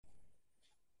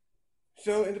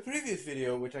So in the previous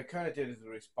video, which I kind of did as a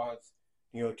response,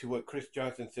 to what Chris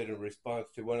Johnson said in response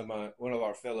to one of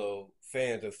our fellow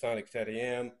fans of Sonic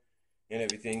Satyam and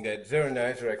everything, that Zara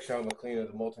Nizarek, Sean McLean of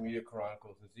the Multimedia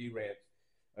Chronicles and Z-Rant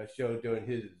showed during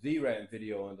his Z-Rant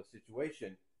video on the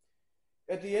situation.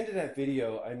 At the end of that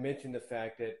video, I mentioned the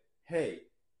fact that, hey,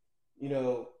 you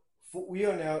know, we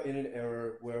are now in an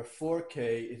era where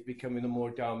 4K is becoming the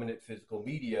more dominant physical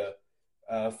media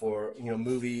for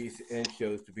movies and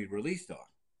shows to be released on.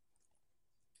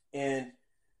 And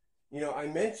I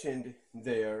mentioned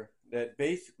there that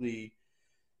basically,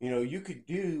 you could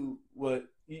do what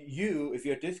you, if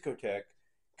you're a discotheque,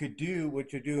 could do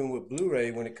what you're doing with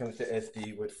Blu-ray when it comes to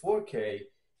SD with 4K,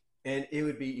 and it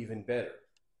would be even better.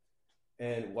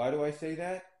 And why do I say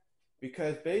that?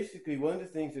 Because basically, one of the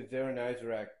things that Zara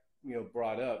Nizarek,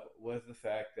 brought up was the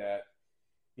fact that,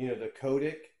 the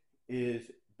codec is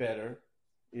better,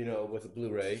 with a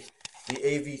Blu-ray. The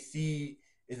AVC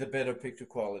is a better picture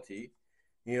quality.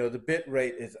 The bit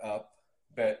rate is up,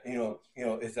 but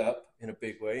is up in a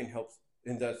big way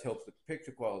and thus helps the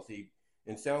picture quality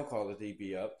and sound quality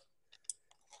be up.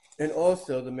 And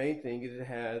also the main thing is it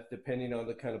has, depending on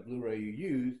the kind of Blu-ray you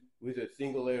use, with a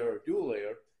single layer or dual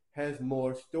layer, has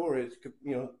more storage,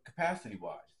 capacity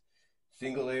wise.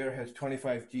 Single layer has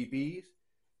 25 GBs,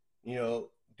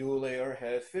 dual layer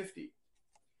has 50.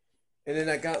 And then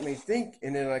that got me think.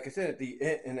 And then, like I said, at the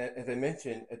end, and as I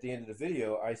mentioned at the end of the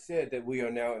video, I said that we are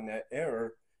now in that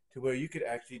era to where you could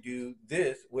actually do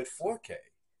this with 4K.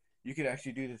 You could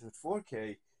actually do this with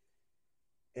 4K.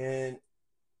 And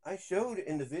I showed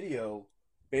in the video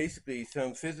basically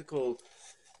some physical,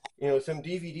 some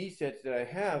DVD sets that I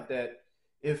have that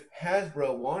if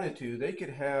Hasbro wanted to, they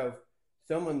could have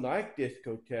someone like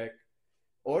Discotheque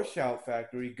or Shout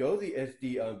Factory go the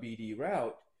SD on BD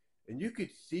route, and you could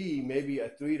see maybe a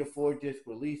 3 to 4 disc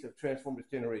release of Transformers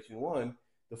Generation 1,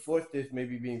 the fourth disc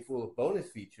maybe being full of bonus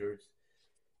features,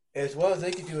 as well as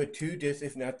they could do a 2 disc,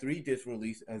 if not 3 disc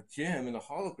release of Gem and the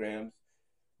holograms,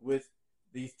 with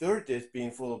the third disc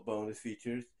being full of bonus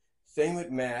features. Same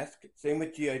with Mask, same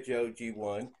with G.I. Joe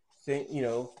G1, same,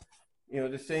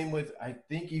 the same with, I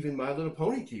think, even My Little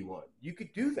Pony G1. You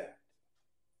could do that.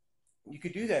 You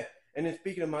could do that. And then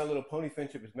speaking of My Little Pony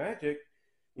Friendship is Magic,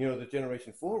 the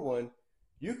Generation 4 one,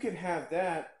 you could have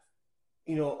that,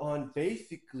 on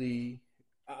basically,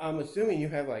 I'm assuming you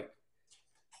have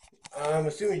I'm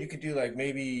assuming you could do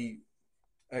maybe,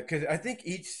 because I think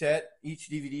each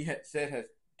DVD set has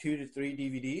 2 to 3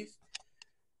 DVDs.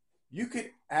 You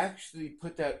could actually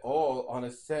put that all on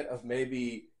a set of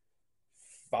maybe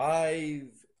 5,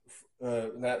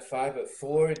 not 5, but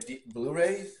 4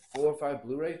 Blu-rays, 4 or 5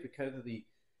 Blu-rays, because of the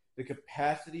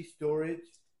capacity storage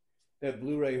that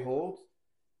Blu-ray holds.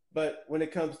 But when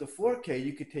it comes to 4K,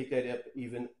 you could take that up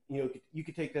even, you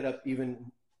could take that up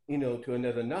even, to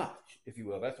another notch, if you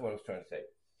will. That's what I was trying to say.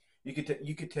 You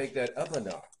could take that up a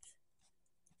notch,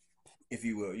 if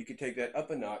you will. You could take that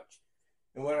up a notch.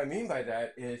 And what I mean by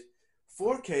that is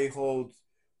 4K holds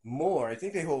more. I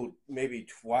think they hold maybe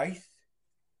twice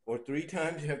or 3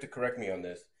 times. You have to correct me on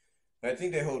this. I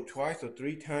think they hold twice or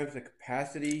 3 times the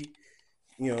capacity,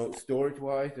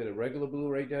 storage-wise, that a regular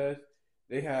Blu-ray does.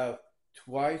 They have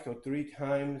twice or 3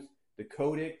 times the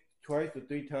codec, twice or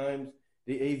 3 times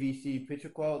the AVC picture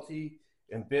quality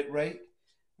and bit rate.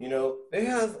 They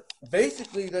have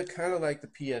basically the kind of like the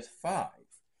PS5.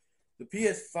 The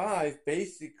PS5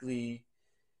 basically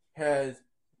has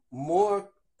more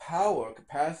power,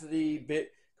 capacity,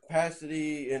 bit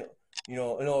capacity, and and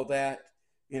all that,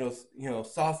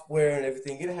 software and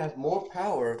everything. It has more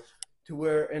power to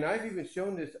where, and I've even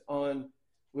shown this on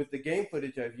with the game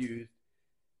footage I've used.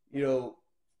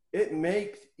 It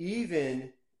makes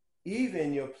even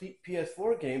your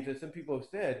PS4 games, as some people have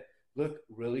said, look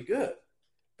really good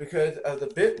because of the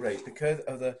bit rate, because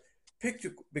of the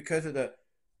picture, because of the,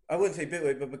 I wouldn't say bit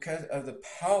rate, but because of the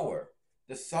power,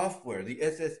 the software, the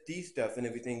SSD stuff, and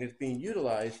everything that's being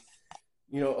utilized,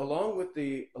 along with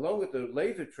the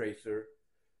laser tracer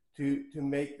to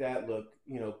make that look,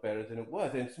 better than it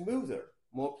was and smoother,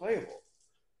 more playable.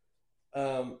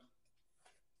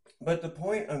 But the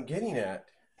point I'm getting at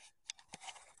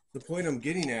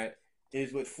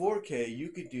is with 4K, you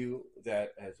could do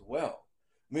that as well.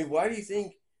 I mean, why do you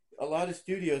think a lot of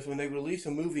studios, when they release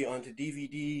a movie onto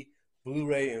DVD,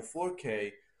 Blu-ray, and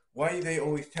 4K, why do they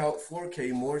always tout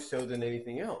 4K more so than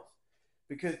anything else?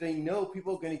 Because they know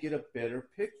people are going to get a better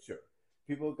picture.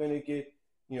 People are going to get,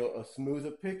 a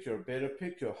smoother picture, a better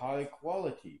picture, high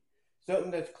quality,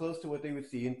 something that's close to what they would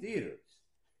see in theaters.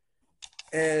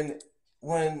 And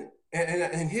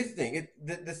and his thing,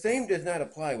 the same does not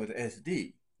apply with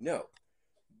SD, no.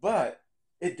 But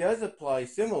it does apply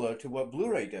similar to what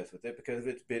Blu-ray does with it because of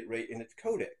its bit rate and its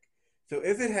codec. So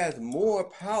if it has more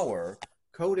power,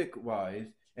 codec-wise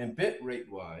and bit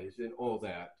rate-wise and all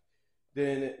that,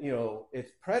 than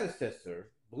its predecessor,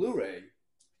 Blu-ray,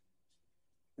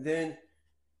 then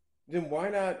why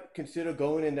not consider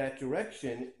going in that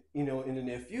direction, in the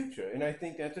near future? And I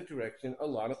think that's a direction a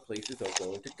lot of places are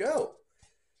going to go.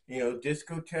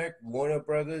 Discotek, Warner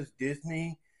Brothers,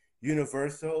 Disney,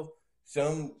 Universal,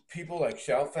 some people like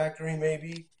Shout Factory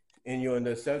maybe, and in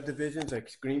the subdivisions like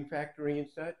Scream Factory and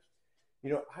such.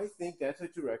 I think that's a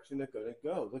direction they're going to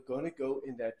go. They're going to go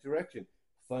in that direction.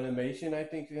 Funimation, I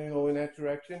think, is going to go in that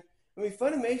direction. I mean,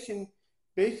 Funimation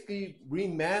basically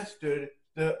remastered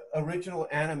the original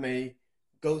anime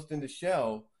Ghost in the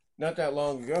Shell not that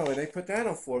long ago, and they put that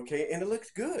on 4K, and it looks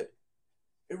good.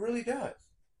 It really does.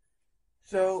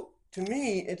 So to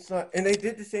me, it's not, and they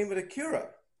did the same with Akira.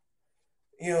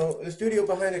 The studio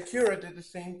behind Akira did the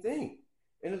same thing,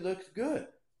 and it looks good.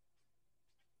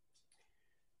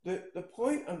 The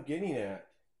point I'm getting at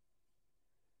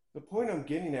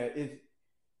is,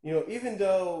 even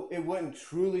though it wouldn't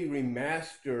truly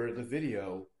remaster the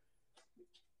video,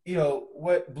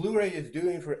 what Blu-ray is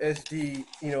doing for SD,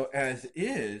 as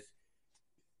is,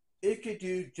 it could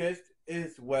do just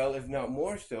as well, if not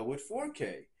more so, with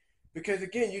 4K. Because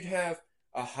again, you'd have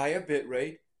a higher bit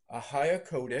rate, a higher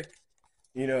codec,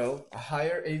 a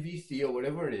higher AVC or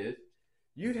whatever it is.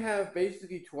 You'd have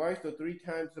basically twice or three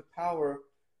times the power,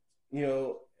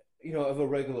 of a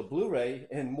regular Blu-ray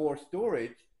and more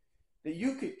storage, that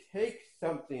you could take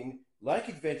something like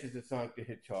Adventures of Sonic the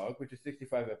Hedgehog, which is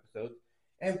 65 episodes,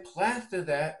 and plaster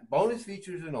that, bonus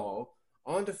features and all,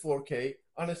 onto 4K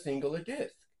on a single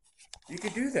disc. You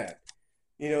could do that.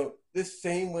 The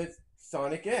same with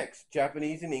Sonic X,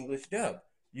 Japanese and English dub.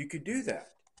 You could do that.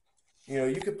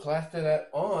 You could plaster that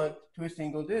on to a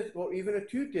single disc or even a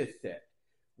 2-disc set.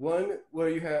 One where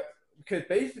you have, because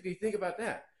basically think about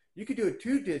that. You could do a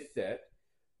 2-disc set.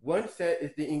 One set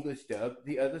is the English dub,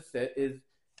 the other set is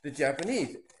the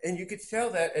Japanese. And you could sell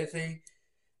that as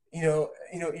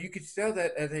you could sell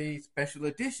that as a special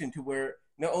edition, to where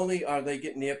not only are they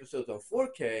getting the episodes on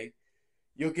 4K,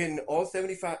 you're getting all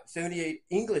 78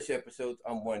 English episodes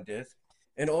on one disc,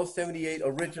 and all 78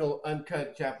 original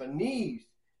uncut Japanese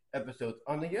episodes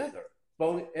on the other.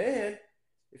 And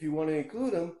if you want to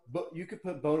include them, but you could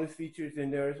put bonus features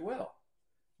in there as well.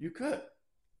 You could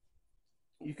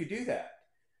do that.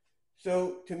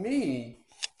 So to me,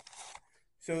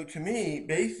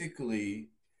 basically,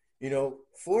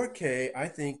 4K I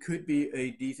think could be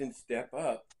a decent step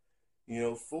up,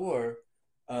 for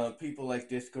people like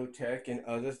Discotek and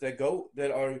others that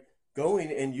are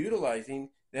going and utilizing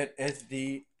that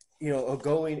SD, or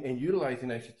going and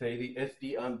utilizing, I should say, the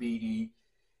SD on BD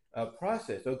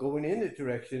process, or going in the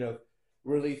direction of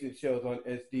releasing shows on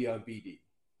SD on BD.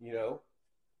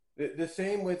 The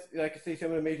same with, like I say,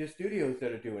 some of the major studios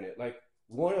that are doing it, like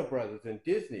Warner Brothers and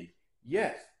Disney.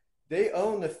 Yes, they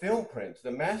own the film prints,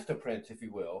 the master prints, if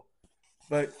you will.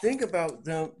 But think about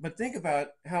them. But think about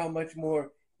how much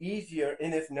more easier,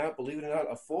 and if not, believe it or not,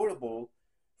 affordable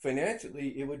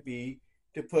financially it would be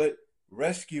to put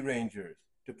Rescue Rangers,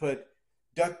 to put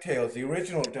DuckTales, the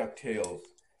original DuckTales,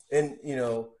 and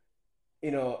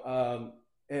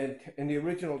and the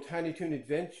original Tiny Toon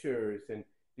Adventures, and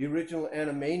the original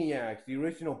Animaniacs, the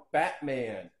original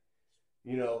Batman.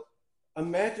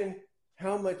 Imagine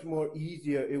how much more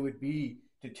easier it would be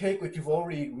to take what you've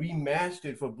already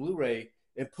remastered for Blu-ray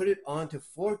and put it onto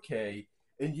 4K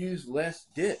and use less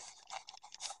disc.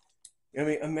 I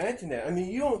mean, imagine that. I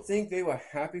mean, you don't think they were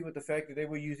happy with the fact that they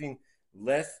were using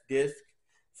less disc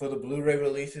for the Blu-ray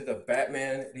releases of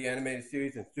Batman, the animated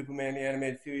series, and Superman, the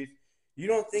animated series? You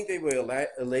don't think they were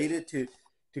elated to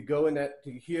go in that,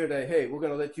 to hear that, hey, we're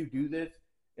going to let you do this,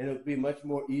 and it'll be much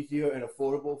more easier and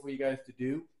affordable for you guys to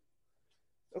do?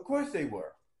 Of course they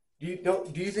were. Do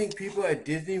you think people at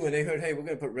Disney, when they heard, hey, we're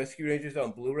going to put Rescue Rangers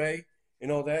on Blu-ray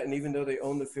and all that, and even though they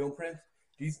own the film prints,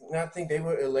 do you not think they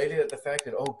were elated at the fact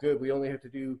that, oh, good, we only have to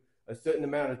do a certain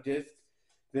amount of discs,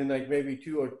 then like maybe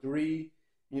two or three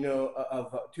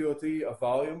a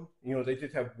volume? They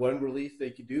just have one release they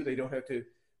could do. They don't have to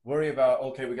worry about,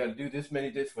 okay, we got to do this many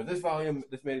discs for this volume,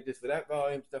 this many discs for that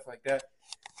volume, stuff like that.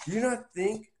 Do you not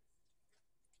think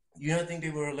they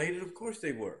were elated? Of course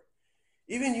they were.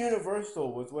 Even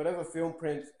Universal, with whatever film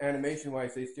prints,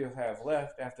 animation-wise, they still have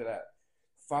left after that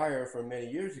fire from many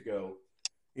years ago,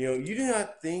 you do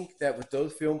not think that with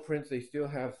those film prints, they still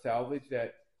have salvage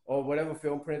that, or whatever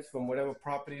film prints from whatever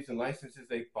properties and licenses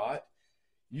they bought,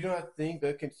 you do not think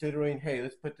they're considering, hey,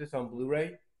 let's put this on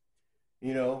Blu-ray,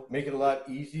 make it a lot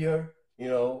easier,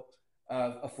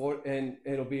 afford, and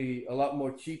it'll be a lot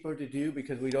more cheaper to do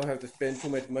because we don't have to spend too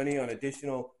much money on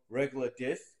additional regular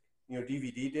discs,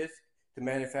 DVD discs to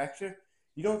manufacture.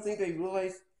 You don't think they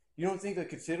realize? You don't think they're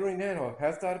considering that or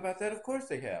have thought about that? Of course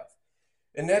they have.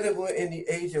 And now that we're in the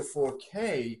age of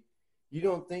 4K, you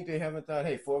don't think they haven't thought,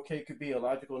 hey, 4K could be a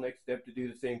logical next step to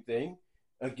do the same thing?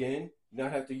 Again,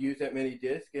 not have to use that many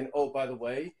discs. And oh, by the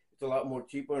way, it's a lot more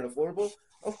cheaper and affordable.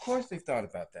 Of course they've thought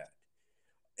about that.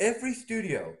 Every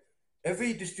studio,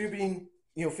 every distributing,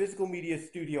 physical media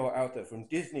studio out there, from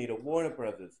Disney to Warner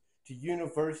Brothers to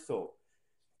Universal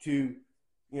to,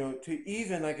 to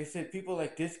even, like I said, people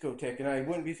like Discotech, and I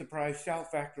wouldn't be surprised,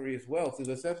 Shout Factory as well, through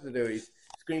the subsidiaries,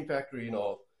 Screen Factory and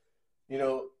all.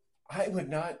 I would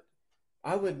not,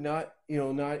 I would not,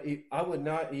 I would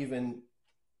not even,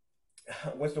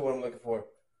 what's the word I'm looking for?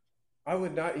 I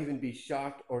would not even be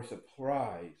shocked or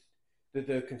surprised that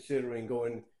they're considering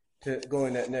going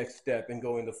that next step and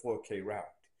going the 4K route.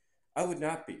 I would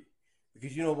not be,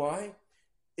 because you know why?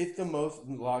 It's the most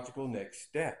logical next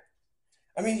step.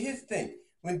 I mean, here's the thing.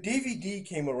 When DVD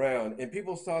came around and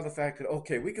people saw the fact that,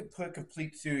 okay, we could put a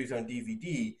complete series on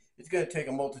DVD, it's going to take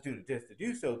a multitude of discs to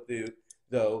do so,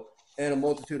 though, and a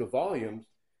multitude of volumes,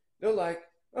 they're like,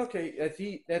 okay,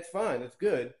 that's fine, that's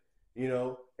good,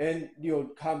 and,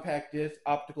 compact disc,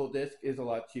 optical disc is a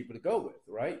lot cheaper to go with,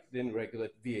 right, than regular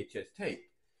VHS tape.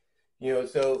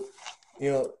 So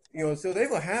they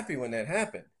were happy when that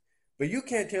happened. But you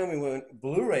can't tell me when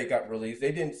Blu-ray got released,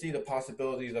 they didn't see the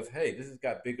possibilities of, hey, this has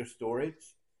got bigger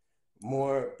storage,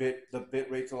 the bit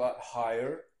rate's a lot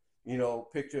higher,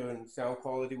 picture and sound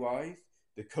quality wise.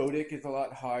 The codec is a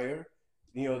lot higher.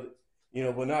 We're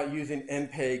not using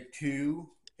MPEG-2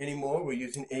 anymore. We're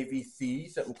using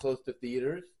AVC, something close to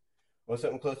theaters, or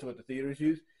something close to what the theaters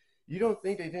use. You don't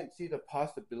think they didn't see the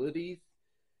possibilities,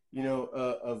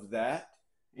 of that,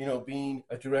 being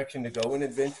a direction to go in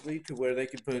eventually, to where they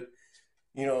could put,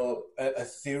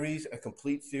 a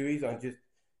complete series on just,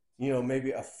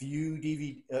 maybe a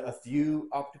few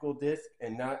optical discs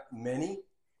and not many?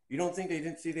 You don't think they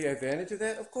didn't see the advantage of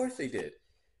that? Of course they did.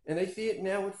 And they see it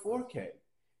now with 4K.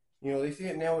 They see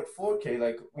it now with 4K,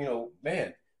 like,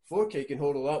 man, 4K can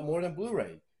hold a lot more than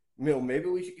Blu-ray. Maybe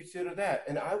we should consider that.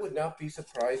 And I would not be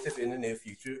surprised if in the near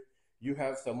future you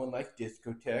have someone like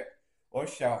Discotech or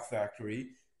Shout Factory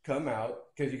come out,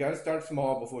 because you got to start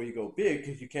small before you go big,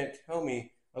 because you can't tell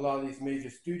me a lot of these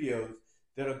major studios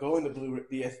that are going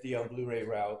the SD on Blu-ray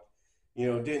route,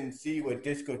 didn't see what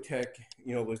Discotech,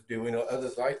 was doing, or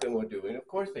others like them were doing. Of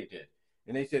course they did.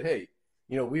 And they said, hey,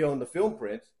 we own the film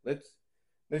prints. Let's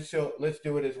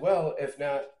do it as well. If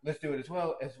not, let's do it as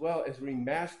well as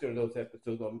remaster those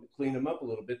episodes, or clean them up a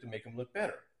little bit to make them look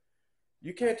better.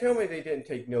 You can't tell me they didn't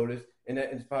take notice and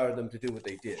that inspired them to do what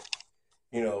they did.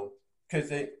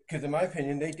 Because in my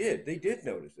opinion, they did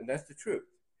notice, and that's the truth.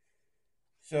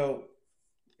 So,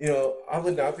 I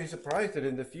would not be surprised that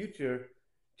in the future,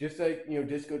 just like,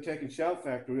 Discotech and Shout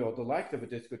Factory, or the likes of a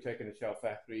Discotech and a Shout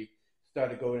Factory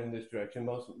started going in this direction,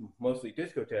 mostly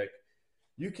Discotech,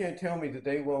 you can't tell me that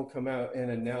they won't come out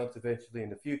and announce eventually in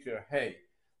the future, hey,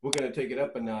 we're going to take it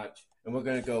up a notch, and we're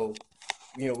going to go,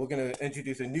 we're going to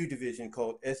introduce a new division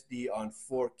called SD on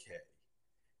 4K.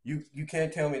 You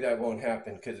can't tell me that won't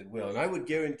happen, because it will. And I would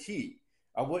guarantee,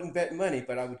 I wouldn't bet money,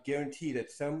 but I would guarantee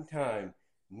that sometime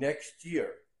next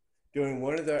year, during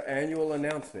one of their annual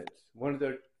announcements, one of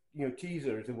their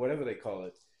teasers or whatever they call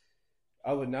it,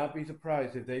 I would not be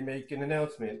surprised if they make an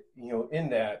announcement, in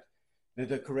that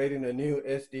they're creating a new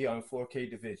SD on 4K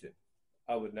division.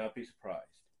 I would not be surprised.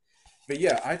 But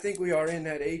yeah, I think we are in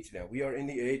that age now. We are in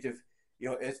the age of,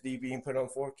 SD being put on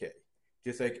 4K,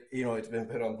 just like, it's been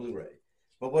put on Blu-ray.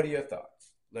 But what are your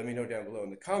thoughts? Let me know down below in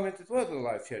the comments, as well as in the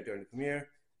live chat during the premiere.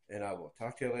 And I will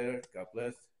talk to you later. God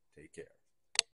bless. Take care.